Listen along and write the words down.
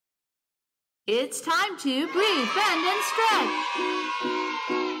It's time to breathe, bend, and stretch.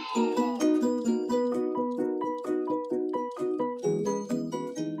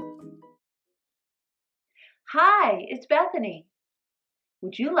 Hi, it's Bethany.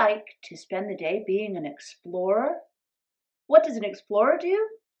 Would you like to spend the day being an explorer? What does an explorer do?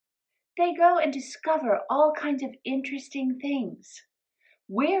 They go and discover all kinds of interesting things.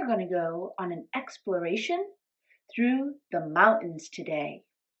 We're going to go on an exploration through the mountains today.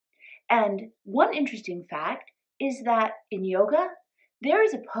 And one interesting fact is that in yoga, there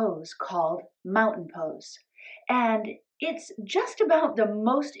is a pose called mountain pose. And it's just about the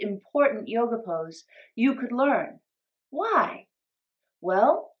most important yoga pose you could learn. Why?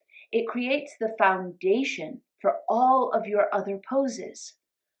 Well, it creates the foundation for all of your other poses.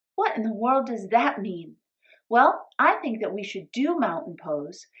 What in the world does that mean? Well, I think that we should do mountain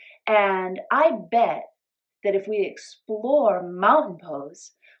pose, and I bet that if we explore mountain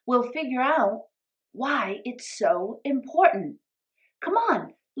pose, we'll figure out why it's so important. Come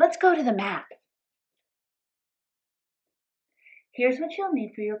on, let's go to the map. Here's what you'll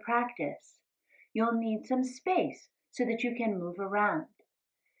need for your practice. You'll need some space so that you can move around.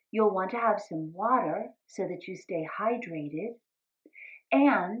 You'll want to have some water so that you stay hydrated.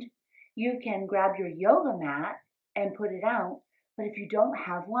 And you can grab your yoga mat and put it out. But if you don't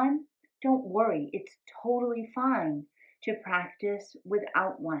have one, don't worry. It's totally fine to practice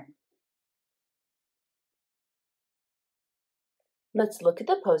without one. Let's look at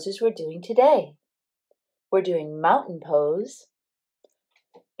the poses we're doing today. We're doing mountain pose,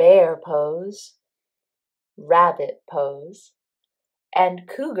 bear pose, rabbit pose, and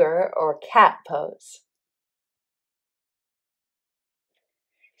cougar or cat pose.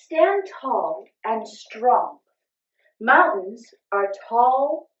 Stand tall and strong. Mountains are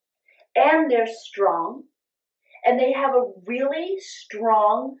tall and they're strong, and they have a really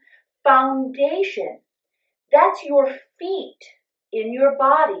strong foundation. That's your feet in your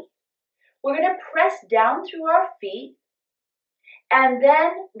body. We're going to press down through our feet, and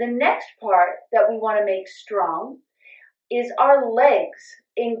then the next part that we want to make strong is our legs.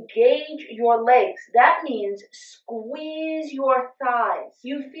 Engage your legs. That means squeeze your thighs.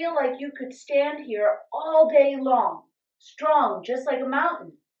 You feel like you could stand here all day long, strong, just like a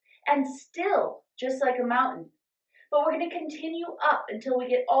mountain, and still just like a mountain. But we're going to continue up until we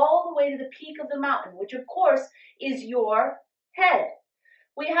get all the way to the peak of the mountain, which of course is your head.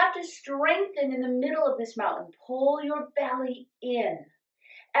 We have to strengthen in the middle of this mountain. Pull your belly in.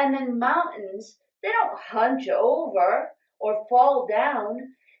 And then mountains, they don't hunch over or fall down.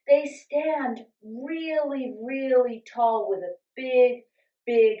 They stand really, really tall with a big,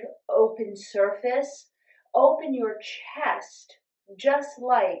 big open surface. Open your chest just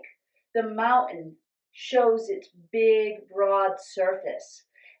like the mountain shows its big, broad surface.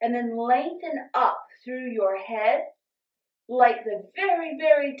 And then lengthen up through your head like the very,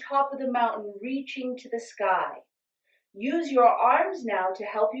 very top of the mountain reaching to the sky. Use your arms now to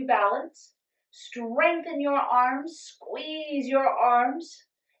help you balance. Strengthen your arms, squeeze your arms,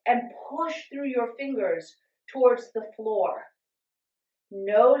 and push through your fingers towards the floor.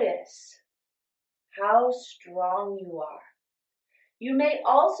 Notice how strong you are. You may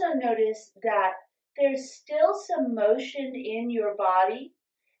also notice that there's still some motion in your body,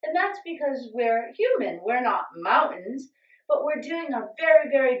 and that's because we're human. We're not mountains, but we're doing our very,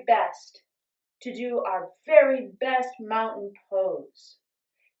 very best to do our very best mountain pose.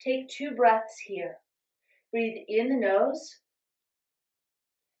 Take 2 breaths here. Breathe in the nose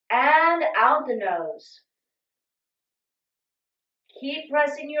and out the nose. Keep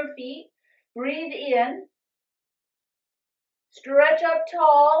pressing your feet. Breathe in. Stretch up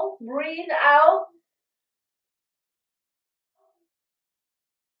tall. Breathe out.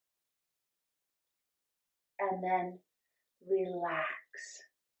 And then relax.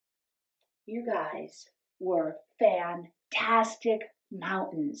 You guys were fantastic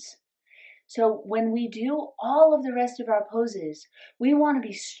mountains. So when we do all of the rest of our poses, we want to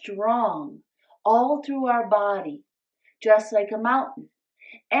be strong all through our body, just like a mountain.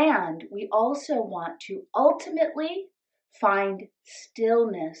 And we also want to ultimately find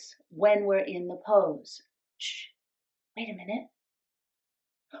stillness when we're in the pose. Shh, wait a minute.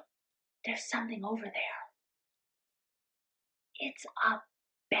 There's something over there. It's a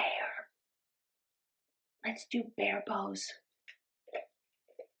bear. Let's do bear pose.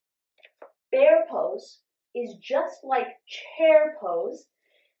 Bear pose is just like chair pose,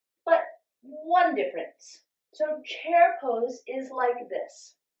 but one difference. So chair pose is like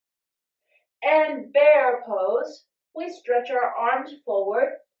this. And bear pose, we stretch our arms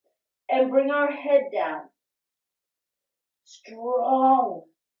forward and bring our head down. Strong.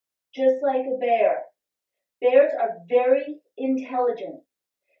 just like a bear. Bears are very intelligent.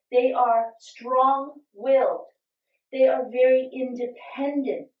 They are strong-willed. They are very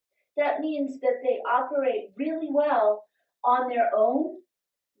independent. That means that they operate really well on their own.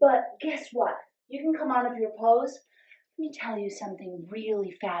 But guess what? You can come out of your pose. Let me tell you something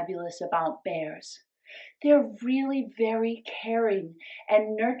really fabulous about bears. They're really very caring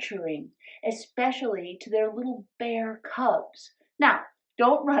and nurturing, especially to their little bear cubs. Now,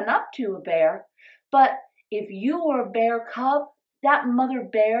 don't run up to a bear, but if you were a bear cub, that mother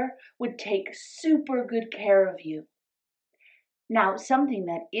bear would take super good care of you. Now, something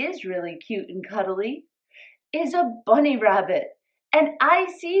that is really cute and cuddly is a bunny rabbit. And I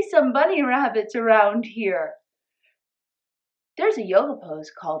see some bunny rabbits around here. There's a yoga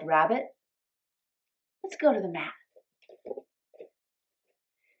pose called rabbit. Let's go to the mat.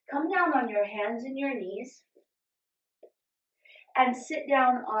 Come down on your hands and your knees and sit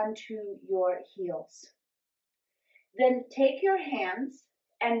down onto your heels. Then take your hands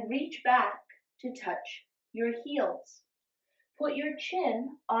and reach back to touch your heels. Put your chin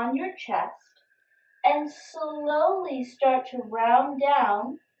on your chest and slowly start to round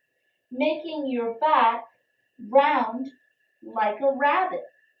down, making your back round like a rabbit.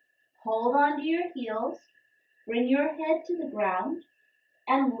 Hold on to your heels, bring your head to the ground,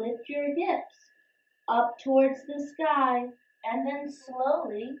 and lift your hips up towards the sky, and then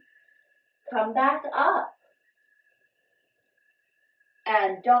slowly come back up.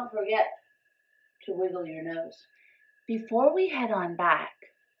 And don't forget to wiggle your nose. Before we head on back,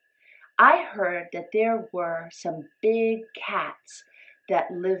 I heard that there were some big cats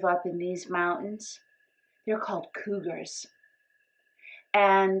that live up in these mountains. They're called cougars.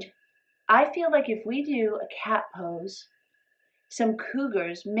 And I feel like if we do a cat pose, some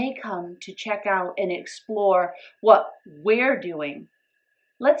cougars may come to check out and explore what we're doing.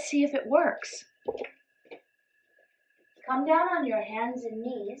 Let's see if it works. Come down on your hands and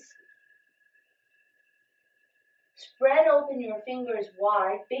knees. Spread open your fingers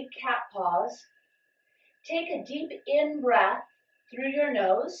wide, big cat paws. Take a deep in-breath through your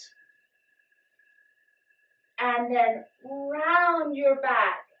nose. And then round your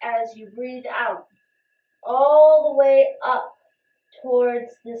back as you breathe out, all the way up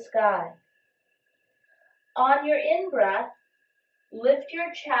towards the sky. On your in-breath, lift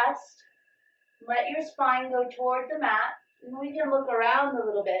your chest, let your spine go toward the mat, and we can look around a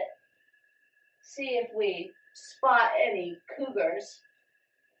little bit, see if we spot any cougars.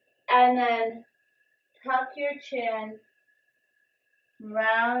 And then tuck your chin,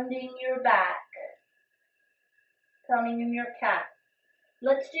 rounding your back, coming in your cat.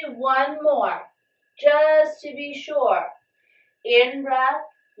 Let's do one more, just to be sure. In breath,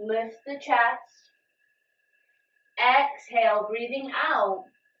 lift the chest. Exhale, breathing out,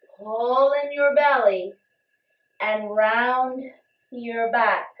 pull in your belly and round your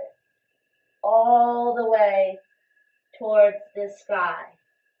back all the way towards the sky.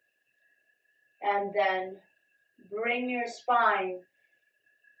 And then bring your spine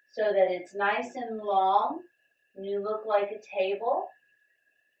so that it's nice and long and you look like a table.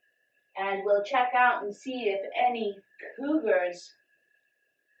 And we'll check out and see if any cougars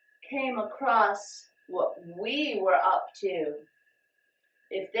came across what we were up to.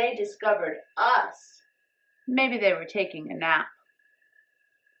 If they discovered us, maybe they were taking a nap.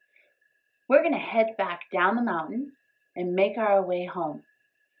 We're going to head back down the mountain and make our way home.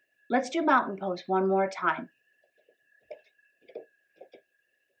 Let's do mountain pose one more time.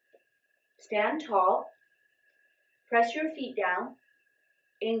 Stand tall, press your feet down,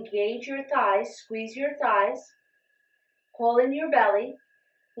 engage your thighs, squeeze your thighs, pull in your belly,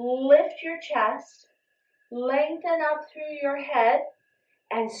 lift your chest, lengthen up through your head,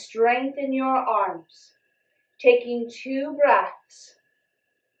 and strengthen your arms. Taking 2 breaths,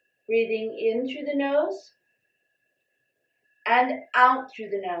 breathing in through the nose and out through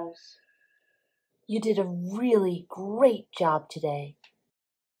the nose. You did a really great job today.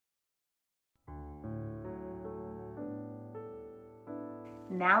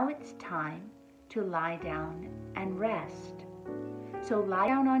 Now it's time to lie down and rest. So lie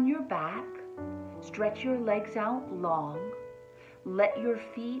down on your back, stretch your legs out long, let your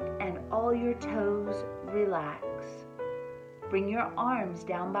feet and all your toes relax. Bring your arms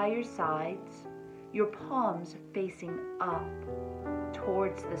down by your sides, your palms facing up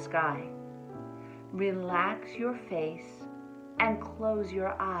towards the sky. Relax your face and close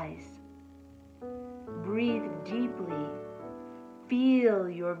your eyes. Breathe deeply. Feel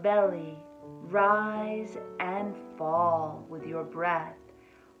your belly rise and fall with your breath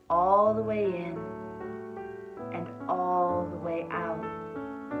all the way in and all the way out.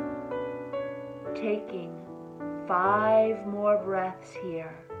 Taking 5 more breaths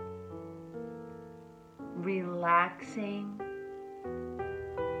here. Relaxing,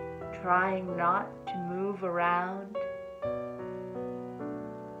 trying not to move around.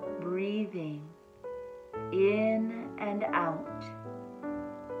 Breathing in and out.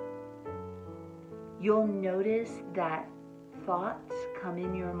 You'll notice that thoughts come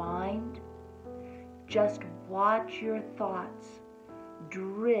in your mind. Just watch your thoughts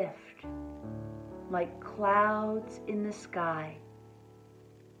drift like clouds in the sky.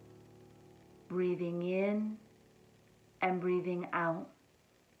 Breathing in and breathing out.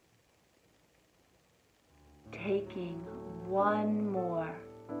 Taking one more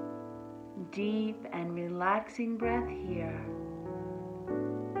deep and relaxing breath here.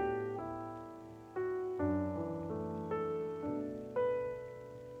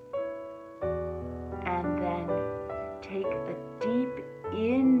 And then take a deep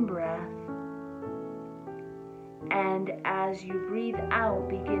in breath. And as you breathe out,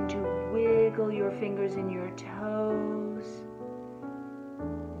 begin to wiggle your fingers and your toes.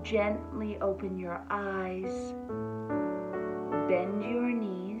 Gently open your eyes. Bend your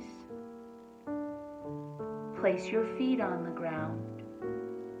knees. Place your feet on the ground.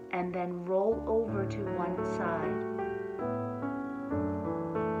 And then roll over to one side.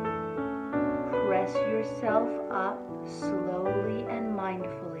 Press yourself up slowly and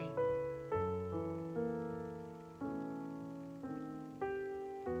mindfully.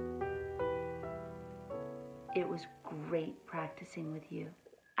 It was great practicing with you.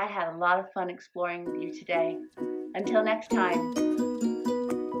 I had a lot of fun exploring with you today. Until next time,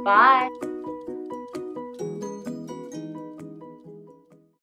 bye.